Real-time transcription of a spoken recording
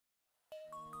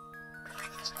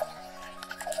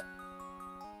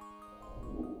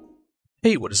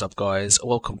Hey, what is up guys?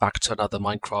 Welcome back to another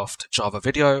Minecraft Java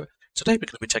video. Today we're going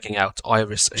to be checking out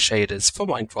Iris shaders for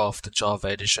Minecraft Java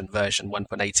Edition version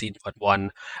 1.18.1,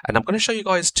 and I'm going to show you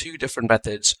guys two different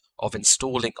methods of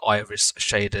installing Iris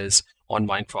shaders on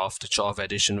Minecraft Java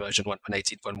Edition version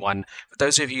 1.18.1. For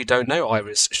those of you who don't know,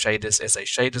 Iris shaders is a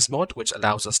shaders mod which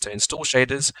allows us to install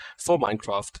shaders for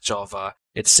Minecraft Java.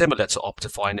 It's similar to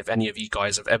Optifine. If any of you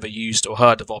guys have ever used or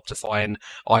heard of Optifine,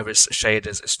 Iris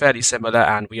shaders is fairly similar,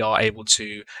 and we are able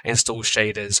to install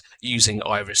shaders using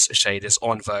Iris shaders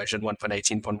on version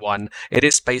 1.18.1. It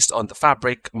is based on the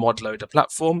Fabric mod loader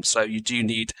platform, so you do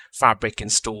need Fabric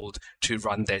installed to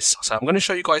run this. So I'm going to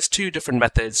show you guys two different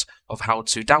methods of how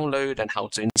to download and how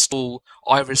to install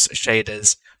Iris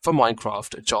shaders for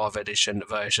Minecraft Java Edition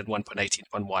version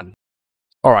 1.18.1.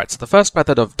 Alright, so the first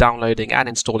method of downloading and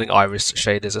installing Iris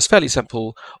shaders is fairly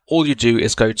simple. All you do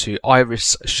is go to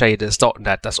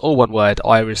irisshaders.net, that's all one word,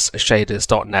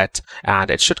 irisshaders.net,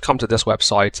 and it should come to this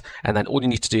website, and then all you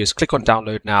need to do is click on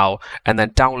download now, and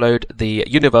then download the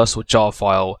universal jar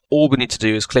file. All we need to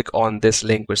do is click on this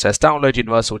link which says download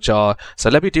universal jar.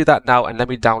 So let me do that now, and let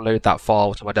me download that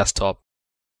file to my desktop.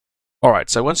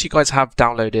 Alright, so once you guys have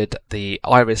downloaded the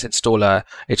Iris installer,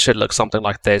 it should look something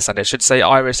like this, and it should say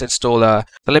Iris installer.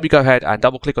 Then let me go ahead and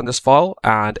double click on this file,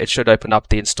 and it should open up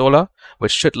the installer,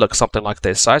 which should look something like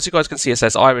this. So as you guys can see, it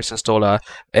says Iris installer.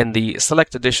 In the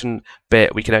select edition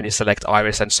bit, we can only select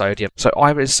Iris and Sodium. So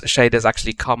Iris shaders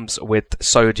actually comes with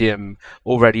Sodium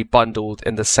already bundled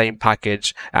in the same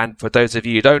package. And for those of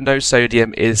you who don't know,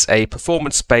 Sodium is a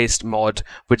performance-based mod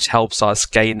which helps us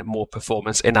gain more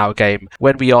performance in our game.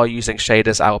 When we are using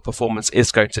shaders, our performance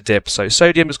is going to dip, so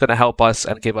Sodium is going to help us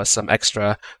and give us some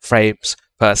extra frames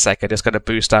per second. It's going to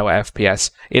boost our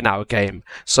FPS in our game.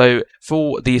 So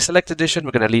for the select edition, we're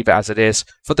going to leave it as it is.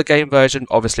 For the game version,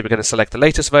 obviously we're going to select the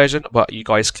latest version, but you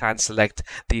guys can select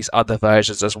these other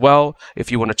versions as well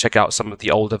if you want to check out some of the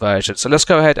older versions. So let's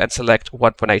go ahead and select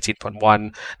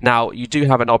 1.18.1. Now you do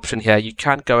have an option here. You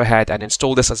can go ahead and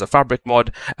install this as a Fabric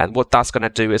mod, and what that's going to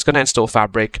do is going to install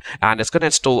Fabric, and it's going to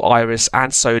install Iris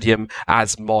and Sodium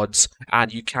as mods,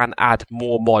 and you can add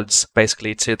more mods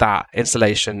basically to that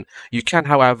installation. You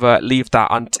can however leave that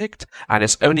unticked, and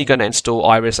it's only going to install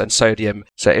Iris and Sodium.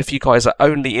 So if you guys are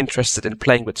only interested in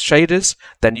playing with shaders,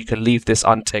 then you can leave this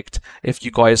unticked. If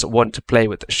you guys want to play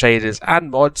with shaders and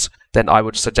mods, then I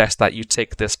would suggest that you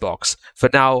tick this box. For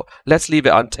now, let's leave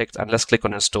it unticked and let's click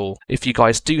on install. If you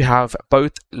guys do have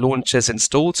both launchers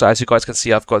installed, so as you guys can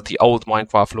see, I've got the old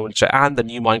Minecraft launcher and the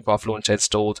new Minecraft launcher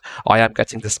installed, I am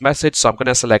getting this message. So I'm going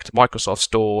to select Microsoft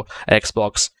Store,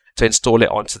 Xbox, to install it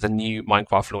onto the new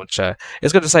Minecraft launcher.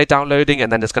 It's going to say downloading,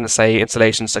 and then it's going to say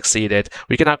installation succeeded.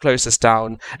 We can now close this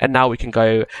down, and now we can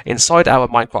go inside our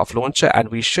Minecraft launcher, and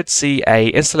we should see a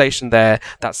installation there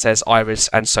that says Iris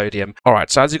and Sodium.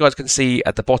 Alright, so as you guys can see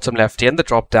at the bottom left in the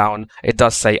drop down, it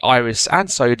does say Iris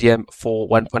and Sodium for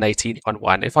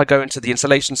 1.18.1. If I go into the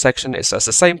installation section, it says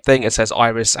the same thing. It says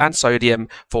Iris and Sodium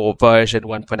for version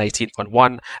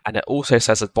 1.18.1, and it also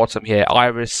says at the bottom here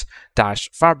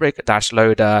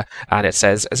Iris-Fabric-Loader, and it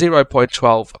says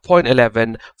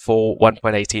 0.12.11 for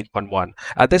 1.18.1.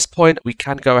 At this point, we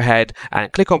can go ahead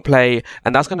and click on play,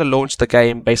 and that's going to launch the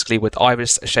game basically with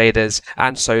Iris shaders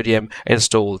and Sodium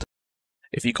installed.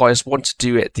 If you guys want to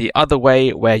do it the other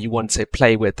way, where you want to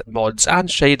play with mods and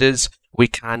shaders, we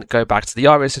can go back to the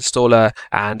Iris installer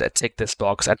and tick this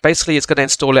box, and basically it's going to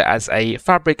install it as a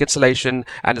Fabric installation,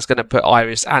 and it's going to put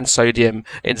Iris and Sodium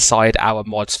inside our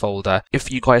mods folder. If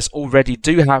you guys already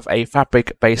do have a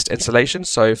Fabric based installation,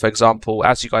 so for example,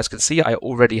 as you guys can see, I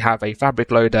already have a Fabric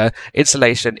loader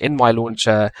installation in my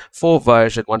launcher for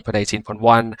version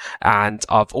 1.18.1, and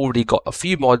I've already got a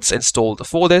few mods installed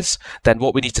for this, then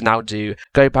what we need to now do,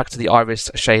 go back to the Iris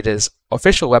shaders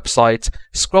official website,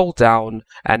 scroll down,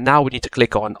 and now we need to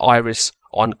click on Iris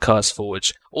on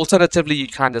CurseForge. Alternatively, you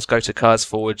can just go to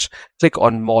CurseForge, click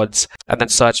on mods, and then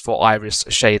search for Iris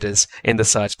shaders in the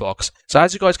search box. So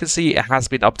as you guys can see, it has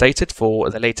been updated for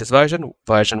the latest version,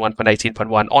 version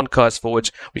 1.18.1 on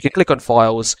CurseForge. We can click on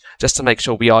files just to make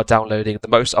sure we are downloading the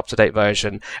most up-to-date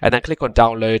version, and then click on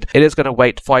download. It is going to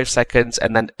wait 5 seconds,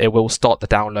 and then it will start the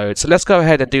download. So let's go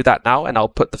ahead and do that now, and I'll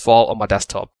put the file on my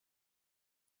desktop.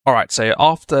 Alright, so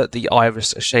after the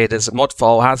Iris Shaders mod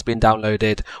file has been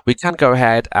downloaded, we can go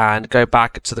ahead and go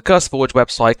back to the CurseForge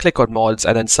website, click on mods,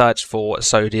 and then search for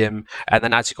Sodium. And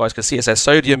then as you guys can see, it says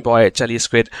Sodium by Jelly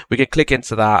Squid. We can click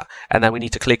into that, and then we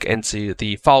need to click into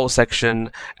the file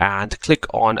section and click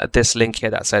on this link here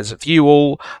that says View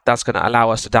All. That's going to allow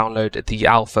us to download the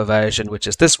alpha version, which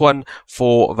is this one,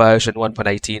 for version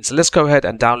 1.18. So let's go ahead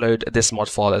and download this mod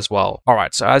file as well.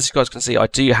 Alright, so as you guys can see, I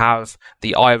do have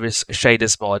the Iris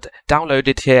Shaders mod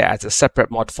downloaded here as a separate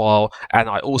mod file, and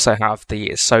I also have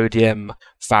the Sodium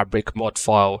Fabric mod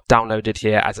file downloaded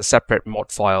here as a separate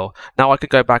mod file. Now I can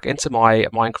go back into my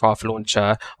Minecraft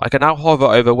launcher. I can now hover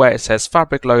over where it says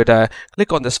Fabric Loader,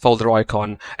 click on this folder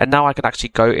icon, and now I can actually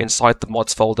go inside the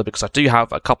mods folder because I do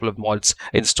have a couple of mods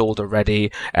installed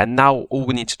already. And now all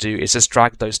we need to do is just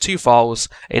drag those two files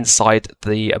inside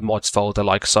the mods folder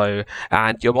like so,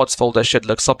 and your mods folder should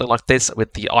look something like this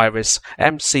with the Iris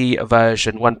MC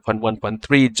version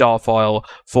 1.1.3 jar file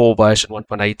for version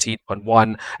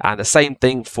 1.18.1, and the same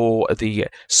thing for the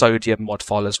Sodium mod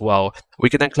file as well. We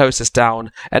can then close this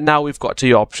down, and now we've got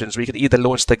two options. We can either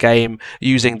launch the game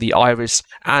using the Iris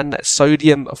and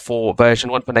Sodium for version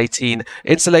 1.18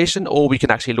 installation, or we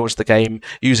can actually launch the game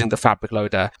using the Fabric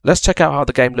Loader. Let's check out how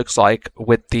the game looks like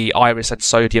with the Iris and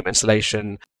Sodium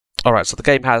installation. Alright, so the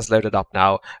game has loaded up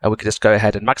now, and we can just go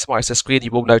ahead and maximize the screen.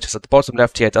 You will notice at the bottom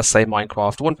left here it does say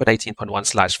Minecraft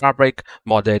 1.18.1/fabric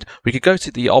modded. We could go to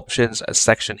the options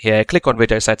section here, click on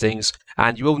video settings,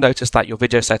 and you will notice that your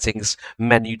video settings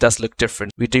menu does look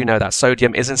different. We do know that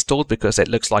Sodium is installed because it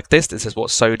looks like this. This is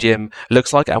what Sodium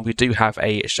looks like, and we do have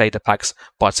a shader packs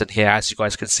button here. As you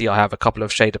guys can see, I have a couple of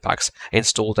shader packs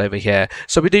installed over here.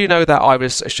 So we do know that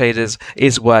Iris Shaders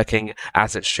is working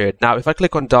as it should. Now, if I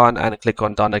click on done and click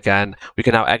on done again, we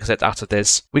can now exit out of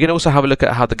this. We can also have a look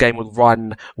at how the game will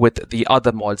run with the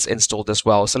other mods installed as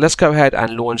well. So let's go ahead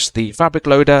and launch the Fabric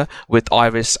Loader with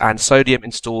Iris and Sodium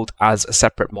installed as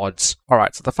separate mods.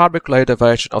 Alright, so the Fabric Loader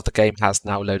version of the game has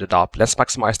now loaded up. Let's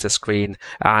maximize the screen,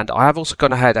 and I have also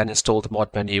gone ahead and installed the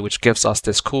mod menu, which gives us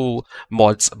this cool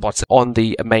mods button on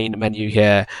the main menu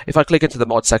here. If I click into the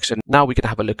mod section, now we can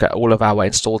have a look at all of our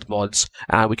installed mods,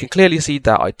 and we can clearly see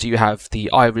that I do have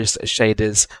the Iris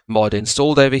Shaders mod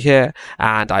installed over here,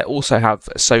 and I also have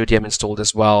Sodium installed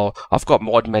as well. I've got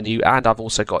mod menu, and I've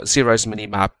also got Zero's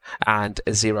minimap and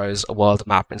Zero's world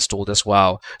map installed as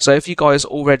well. So if you guys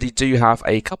already do have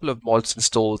a couple of mods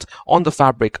installed on the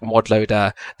Fabric mod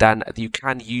loader, then you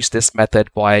can use this method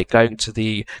by going to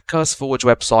the CurseForge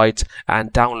website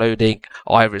and downloading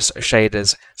Iris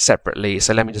Shaders separately.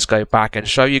 So let me just go back and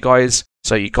show you guys.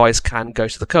 So you guys can go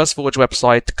to the CurseForge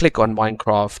website, click on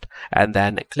Minecraft, and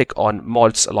then click on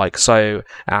mods like so,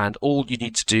 and all you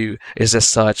need to do is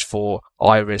just search for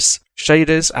Iris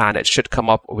Shaders, and it should come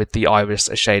up with the Iris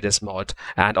Shaders mod.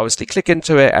 And obviously click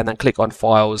into it and then click on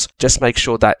files. Just make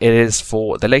sure that it is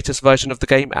for the latest version of the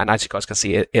game, and as you guys can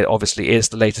see, it obviously is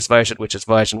the latest version, which is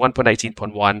version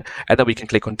 1.18.1, and then we can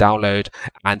click on download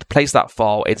and place that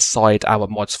file inside our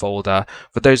mods folder.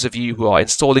 For those of you who are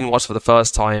installing mods for the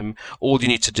first time, all you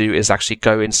need to do is actually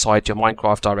go inside your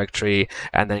Minecraft directory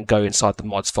and then go inside the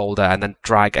mods folder and then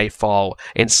drag a file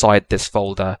inside this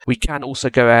folder. We can also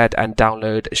go ahead and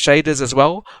download shaders as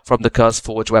well from the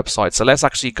CurseForge website. So let's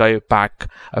actually go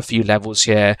back a few levels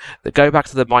here. Go back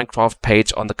to the Minecraft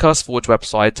page on the CurseForge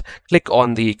website, click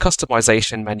on the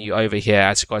customization menu over here.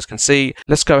 As you guys can see,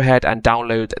 let's go ahead and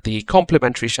download the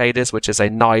Complementary shaders, which is a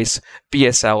nice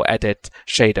BSL edit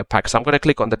shader pack. So I'm going to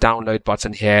click on the download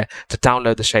button here to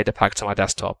download the shader pack to my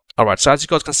desktop. Alright, so as you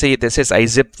guys can see, this is a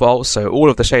zip file, so all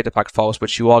of the shader pack files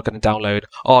which you are going to download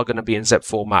are going to be in zip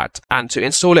format. And to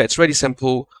install it, it's really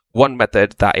simple. One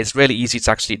method that is really easy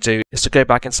to actually do is to go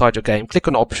back inside your game, click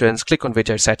on options, click on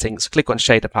video settings, click on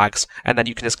shader packs, and then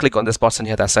you can just click on this button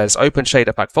here that says open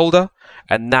shader pack folder,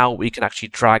 and now we can actually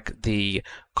drag the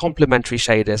complementary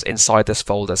shaders inside this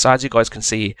folder. So as you guys can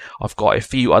see, I've got a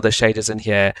few other shaders in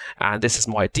here, and this is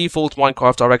my default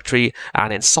Minecraft directory,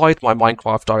 and inside my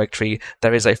Minecraft directory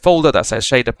there is a folder that says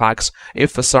shader packs.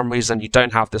 If for some reason you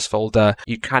don't have this folder,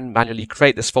 you can manually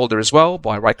create this folder as well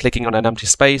by right clicking on an empty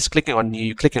space, clicking on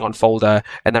new, clicking on folder,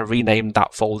 and then rename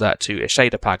that folder to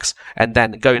shader packs, and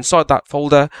then go inside that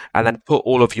folder and then put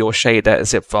all of your shader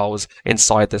zip files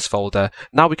inside this folder.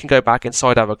 Now we can go back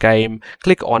inside our game,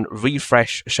 click on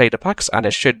refresh shader packs, and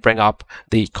it should bring up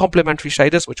the complementary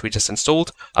shaders which we just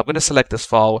installed. I'm going to select this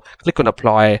file, click on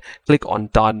apply, click on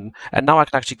done, and now I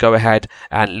can actually go ahead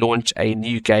and launch a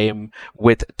new game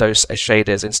with those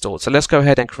shaders installed. So let's go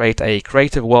ahead and create a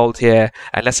creative world here,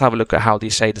 and let's have a look at how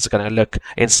these shaders are going to look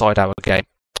inside our game.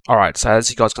 Alright, so as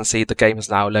you guys can see, the game is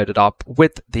now loaded up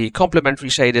with the complementary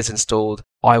shaders installed.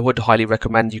 I would highly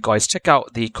recommend you guys check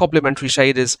out the complementary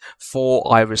shaders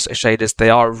for Iris shaders. They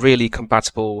are really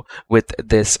compatible with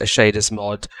this shaders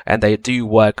mod, and they do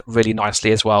work really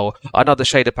nicely as well. Another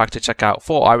shader pack to check out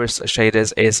for Iris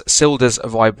shaders is Silda's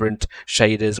Vibrant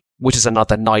Shaders, which is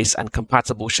another nice and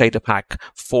compatible shader pack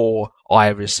for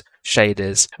Iris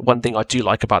shaders. One thing I do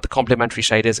like about the complementary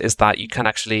shaders is that you can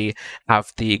actually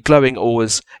have the glowing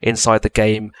ores inside the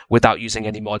game without using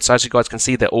any mods. So as you guys can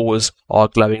see, the ores are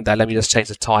glowing there. Let me just change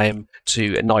the time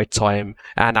to nighttime,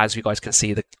 and as you guys can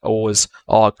see, the ores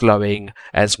are glowing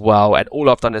as well. And all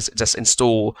I've done is just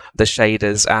install the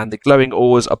shaders, and the glowing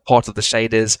ores are part of the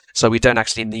shaders, so we don't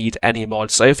actually need any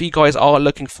mods. So if you guys are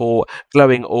looking for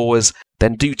glowing ores,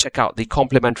 then do check out the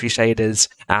complementary shaders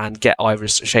and get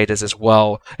Iris shaders as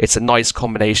well. It's a nice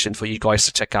combination for you guys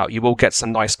to check out. You will get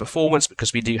some nice performance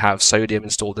because we do have sodium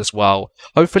installed as well.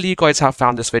 Hopefully you guys have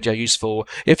found this video useful.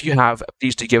 If you have,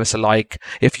 please do give us a like.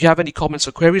 If you have any comments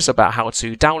or queries about how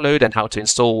to download and how to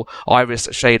install Iris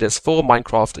shaders for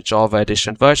Minecraft Java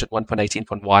Edition version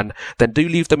 1.18.1, then do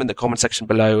leave them in the comment section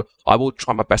below. I will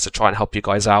try my best to try and help you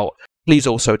guys out. Please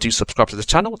also do subscribe to the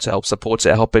channel to help support it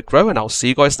and help it grow, and I'll see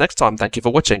you guys next time. Thank you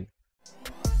for watching.